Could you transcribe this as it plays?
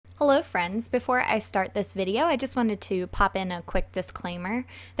Hello friends, before I start this video, I just wanted to pop in a quick disclaimer.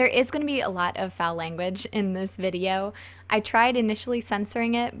 There is going to be a lot of foul language in this video. I tried initially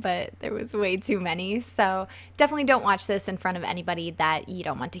censoring it, but there was way too many, so definitely don't watch this in front of anybody that you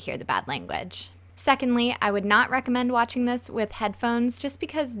don't want to hear the bad language. Secondly, I would not recommend watching this with headphones just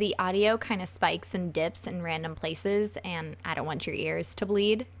because the audio kind of spikes and dips in random places and I don't want your ears to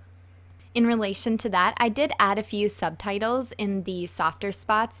bleed. In relation to that, I did add a few subtitles in the softer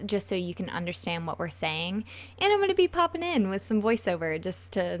spots just so you can understand what we're saying. And I'm going to be popping in with some voiceover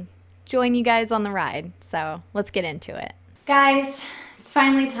just to join you guys on the ride. So let's get into it. Guys, it's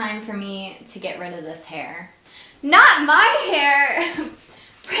finally time for me to get rid of this hair. Not my hair!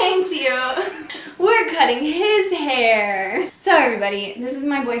 Pranked you! We're cutting his hair! So everybody, this is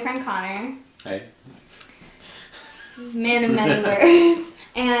my boyfriend Connor. Hey. Man of many words.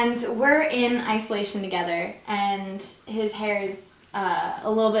 And we're in isolation together, and his hair is a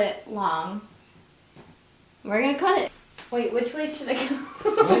little bit long. We're gonna cut it. Wait, which way should I go?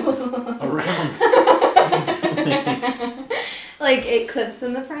 Around. Like it clips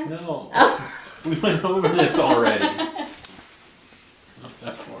in the front? No. Oh. We went over this already. Not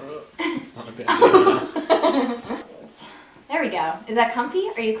that far up. It's not a bad idea. There we go. Is that comfy?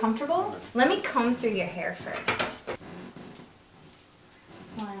 Are you comfortable? Let me comb through your hair first.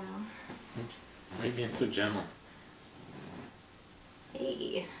 Wow. Why are you being so gentle?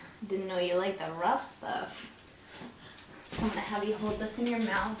 Hey, didn't know you like the rough stuff. So I'm gonna have you hold this in your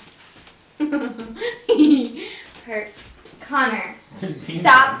mouth. Connor,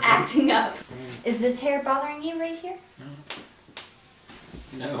 stop acting up. Is this hair bothering you right here?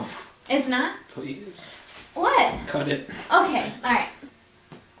 No. It's not? Please. What? Cut it. Okay, alright.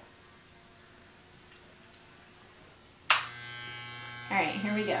 Alright,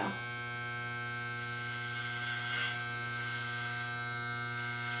 here we go.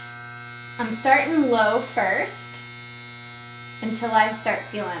 I'm starting low first until I start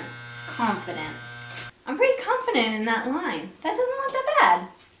feeling confident. I'm pretty confident in that line. That doesn't look that bad.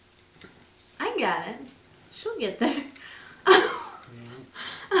 I got it. She'll get there.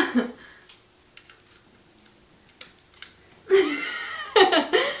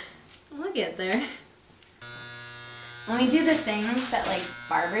 We'll get there. Let me do the things that like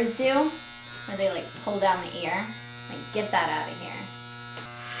barbers do, where they like pull down the ear. Like get that out of here.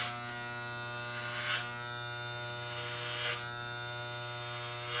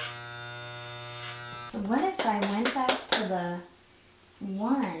 So what if I went back to the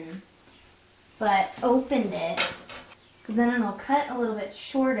one, but opened it, because then it'll cut a little bit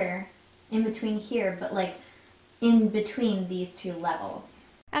shorter in between here, but like in between these two levels.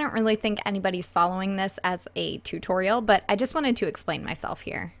 I don't really think anybody's following this as a tutorial, but I just wanted to explain myself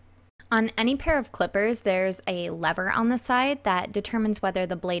here. On any pair of clippers, there's a lever on the side that determines whether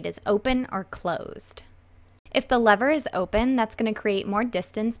the blade is open or closed. If the lever is open, that's going to create more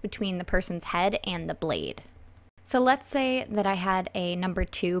distance between the person's head and the blade. So let's say that I had a number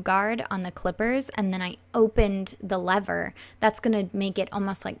 2 guard on the clippers and then I opened the lever. That's going to make it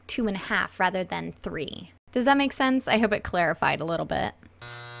almost like 2.5 rather than 3. Does that make sense? I hope it clarified a little bit.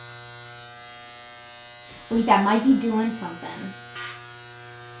 Wait, that might be doing something.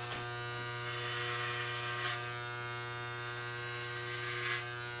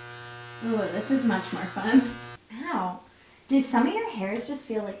 Ooh, this is much more fun. Ow. Do some of your hairs just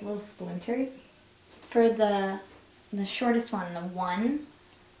feel like little splinters? For the shortest one, the 1,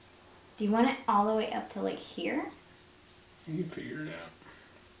 do you want it all the way up to like here? You can figure it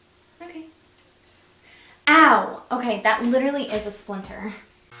out. Okay. Ow! Okay, that literally is a splinter.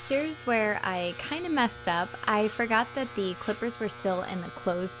 Here's where I kind of messed up. I forgot that the clippers were still in the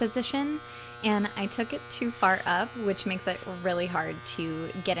closed position, and I took it too far up, which makes it really hard to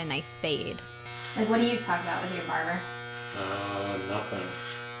get a nice fade. Like, what do you talk about with your barber? Nothing.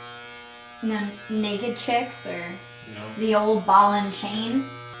 No naked chicks or No. the old ball and chain?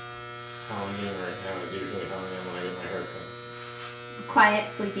 How I'm doing right now is usually how I am when I get my hair cut. Quiet,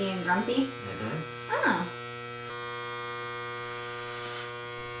 sleepy, and grumpy? Oh.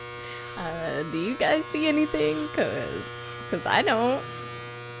 Do you guys see anything? Cause I don't.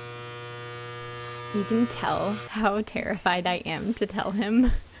 You can tell how terrified I am to tell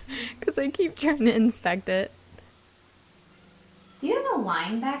him because I keep trying to inspect it. Do you have a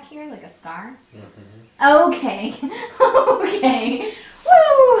line back here, like a scar? Okay. Okay.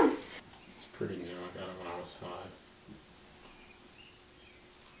 Woo! It's pretty new. I got it when I was 5.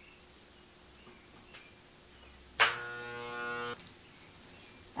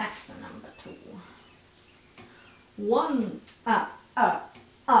 That's the number 2. 1,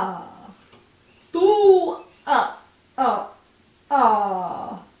 2,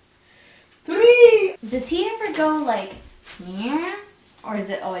 Does he ever go like, yeah? Or is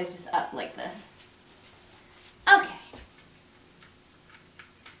it always just up like this? Okay.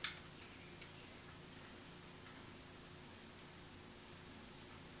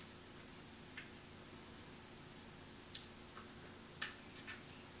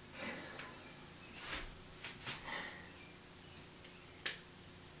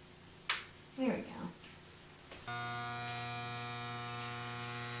 There we go.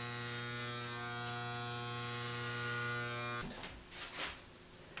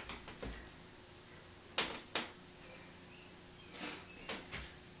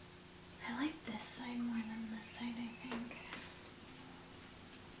 I like this side more than this side, I think.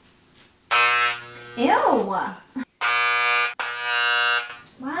 Ew!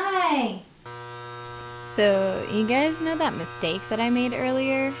 Why? So, you guys know that mistake that I made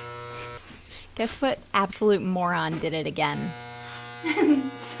earlier? Guess what absolute moron did it again?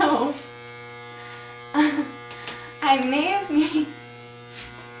 So, I may have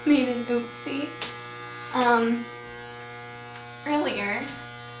made an oopsie earlier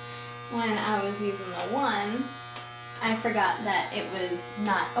when I was using the one. I forgot that it was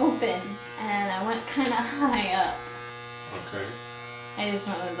not open and I went kind of high up. Okay. I just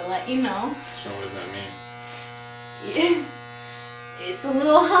wanted to let you know. So what does that mean? Yeah. It's a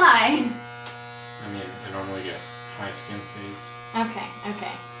little high. I mean, I normally get high skin fades. Okay,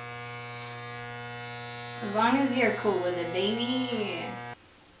 okay. As long as you're cool with it, baby.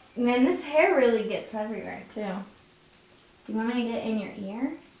 Man, this hair really gets everywhere, too. Do you want me to get in your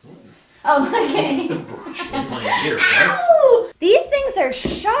ear? Oh, okay. The brush in my ear. Ow! These things are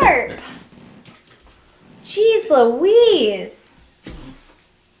sharp. Jeez Louise.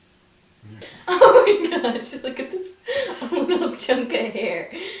 Oh my gosh, look at this little chunk of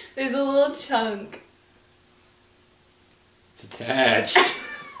hair. There's a little chunk. It's attached.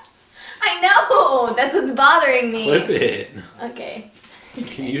 I know! That's what's bothering me. Clip it. Okay. You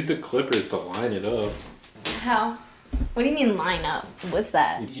can use the clippers to line it up. How? What do you mean line up? What's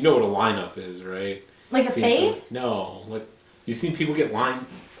that? You know what a lineup is, right? Like a fade? No. Like, you seen people get line...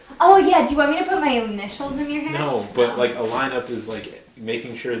 Oh yeah, do you want me to put my initials in your hair? No, but like a lineup is like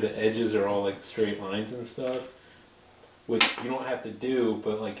making sure the edges are all like straight lines and stuff. Which you don't have to do,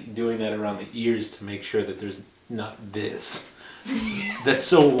 but like doing that around the ears to make sure that there's not this. That's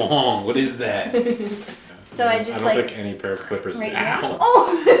so long. What is that? So I just don't think any pair of clippers. Right Ow. here?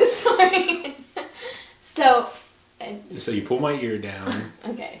 Oh, sorry. So you pull my ear down.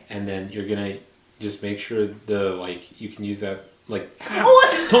 Okay. And then you're gonna just make sure you can use that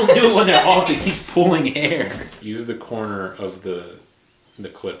Oh, don't do it when they're off. It keeps pulling hair. Use the corner of the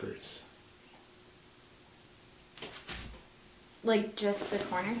clippers. Like just the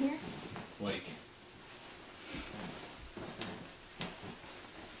corner here? Like.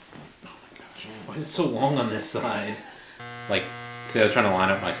 Oh my gosh! Why is it so long on this side? Like, say I was trying to line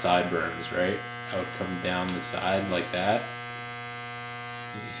up my sideburns, right? I would come down the side like that.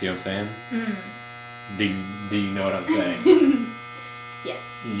 You see what I'm saying? Mm. Do you know what I'm saying? Yes.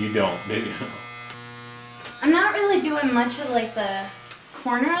 You don't, maybe. I'm not really doing much of like the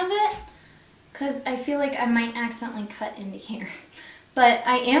corner of it because I feel like I might accidentally cut into here. But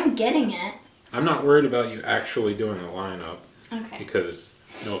I am getting it. I'm not worried about you actually doing a lineup. Okay. Because,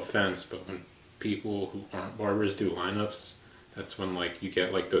 no offense, but when people who aren't barbers do lineups, that's when like you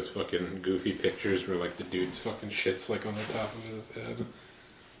get like those fucking goofy pictures where like the dude's fucking shit's like on the top of his head.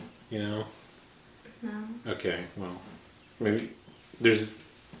 You know? No. Okay, well, maybe there's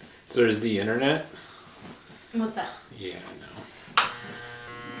the internet. What's that? Yeah, I know.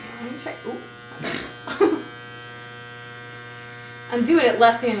 Let me try. Ooh. I'm doing it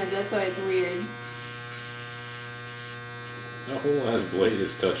left-handed, that's why it's weird. The whole ass blade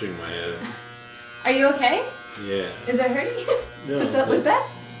is touching my head. Are you okay? Yeah. Is it hurting you? No, Does that look bad?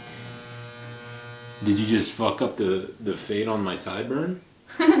 Did you just fuck up the fade on my sideburn?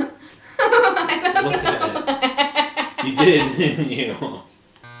 I don't Look know. at it. You did, didn't you?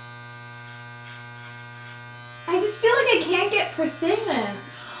 I just feel like I can't get precision.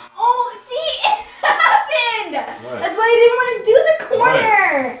 Oh, see? It happened! What? That's why I didn't want to do the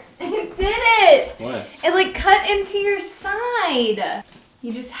corner. It did it. What? It like cut into your side.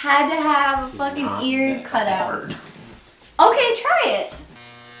 You just had to have a This is fucking not ear that cut hard. out. Okay, try it.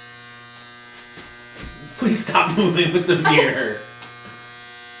 Please stop moving with the mirror.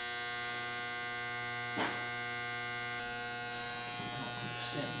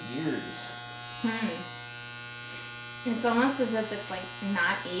 Years. It's almost as if it's like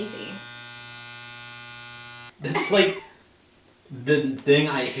not easy. That's like the thing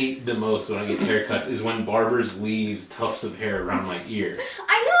I hate the most when I get haircuts is when barbers leave tufts of hair around my ear.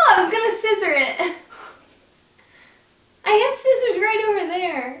 I know, I was gonna scissor it. I have scissors right over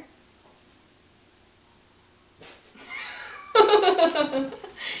there.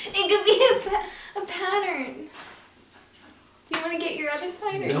 It could be a pattern. Do you want to get your other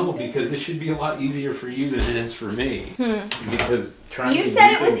side? No, because it should be a lot easier for you than it is for me. Because trying You to said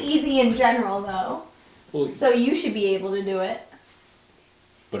do it was things- easy in general, though. Well, So you should be able to do it.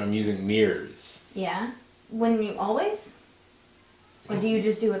 but I'm using mirrors. Yeah? Wouldn't you always? Or do you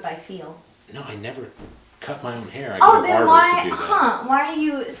just do it by feel? No, I never cut my own hair. I Oh, go to then barbers why, to do that. why are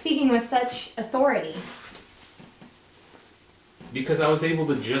you speaking with such authority? Because I was able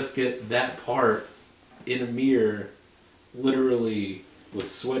to just get that part in a mirror, literally with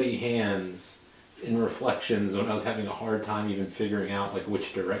sweaty hands in reflections when I was having a hard time even figuring out like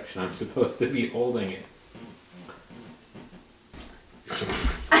which direction I'm supposed to be holding it.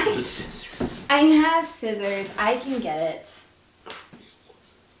 The scissors. I have scissors. I can get it.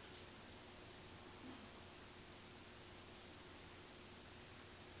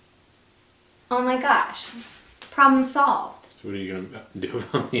 Oh my gosh. Problem solved. So what are you gonna do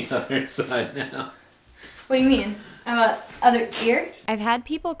on the other side now? What do you mean? About other ear? I've had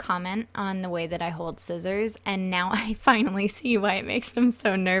people comment on the way that I hold scissors, and now I finally see why it makes them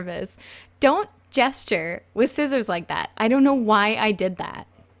so nervous. Don't gesture with scissors like that. I don't know why I did that.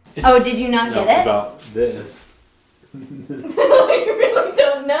 Oh, did you not get it? About this. I really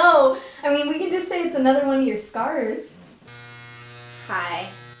don't know. I mean, we can just say it's another one of your scars. Hi.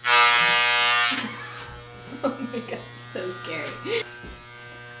 Oh my gosh, so scary.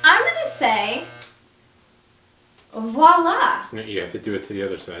 I'm gonna say, voila. No, you have to do it to the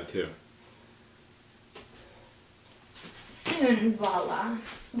other side too. Soon, voila.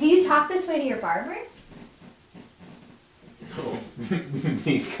 Do you talk this way to your barbers? No,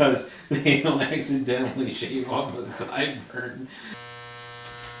 because they don't accidentally shave off the sideburn.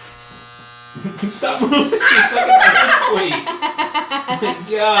 Stop moving! It's like an earthquake! Oh my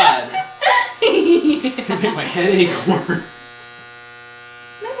God! It made my headache worse.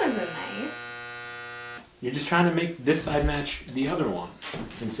 That wasn't nice. You're just trying to make this side match the other one.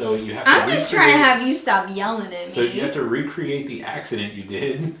 And so you have to I'm just trying to have you stop yelling at me. So you have to recreate the accident you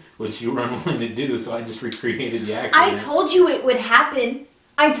did, which you were unwilling to do, so I just recreated the accident. I told you it would happen.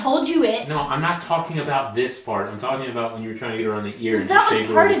 I told you it. No, I'm not talking about this part. I'm talking about when you were trying to get around the ear and That you was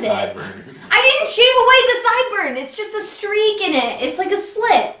shaved part away of the it. sideburn. I didn't shave away the sideburn. It's just a streak in it. It's like a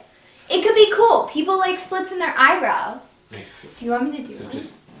slit. It could be cool. People like slits in their eyebrows. Okay, Do you want me to do so one?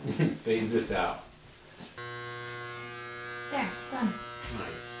 just fade this out. There, done.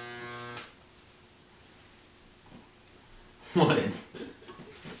 Nice. What?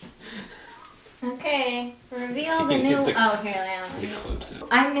 Okay, reveal the new. Oh, here I am. It clips it.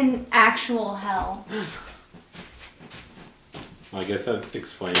 I'm in actual hell. Well, I guess I'd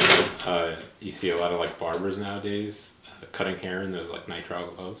explain that you see a lot of like barbers nowadays cutting hair in those like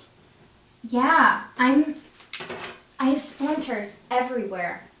nitrile gloves. Yeah, I have splinters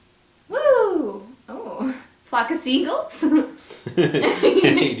everywhere. Woo! Oh, flock of seagulls?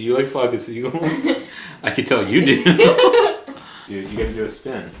 Hey, do you like flock of seagulls? I can tell you do. Dude, you gotta do a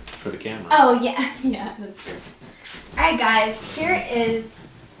spin for the camera. Oh, yeah. Yeah, that's true. Alright, guys, here is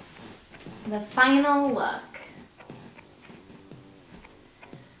the final look.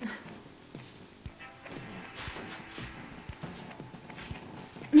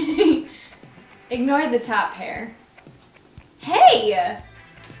 Ignore the top hair. Hey!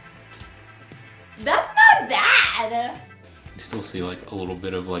 That's not bad! You still see like a little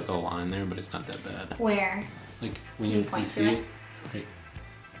bit of like a line there, but it's not that bad. Where? Like when you Point to see it? it, right?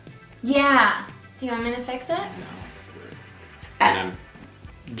 Yeah. Do you want me to fix it? No. And I'm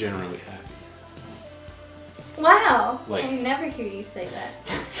generally happy. Wow. Like- I never hear you say that.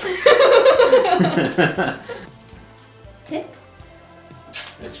 Tip?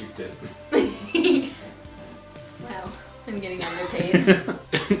 That's your tip. Wow. I'm getting underpaid.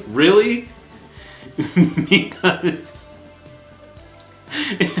 Really? Because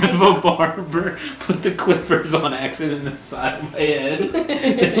if a barber put the clippers on accident in the side of my head,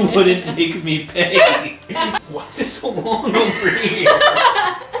 it wouldn't make me pay. Why is it so long over here?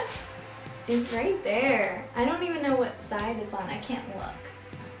 It's right there. I don't even know what side it's on. I can't look.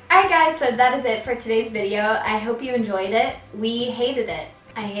 Alright guys, so that is it for today's video. I hope you enjoyed it. We hated it.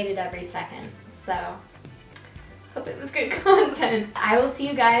 I hated every second. So, hope it was good content. I will see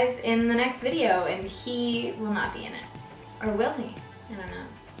you guys in the next video, and he will not be in it. Or will he? I don't know.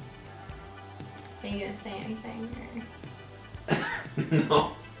 Are you gonna say anything? Or...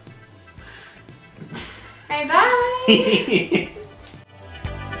 No. Alright, bye!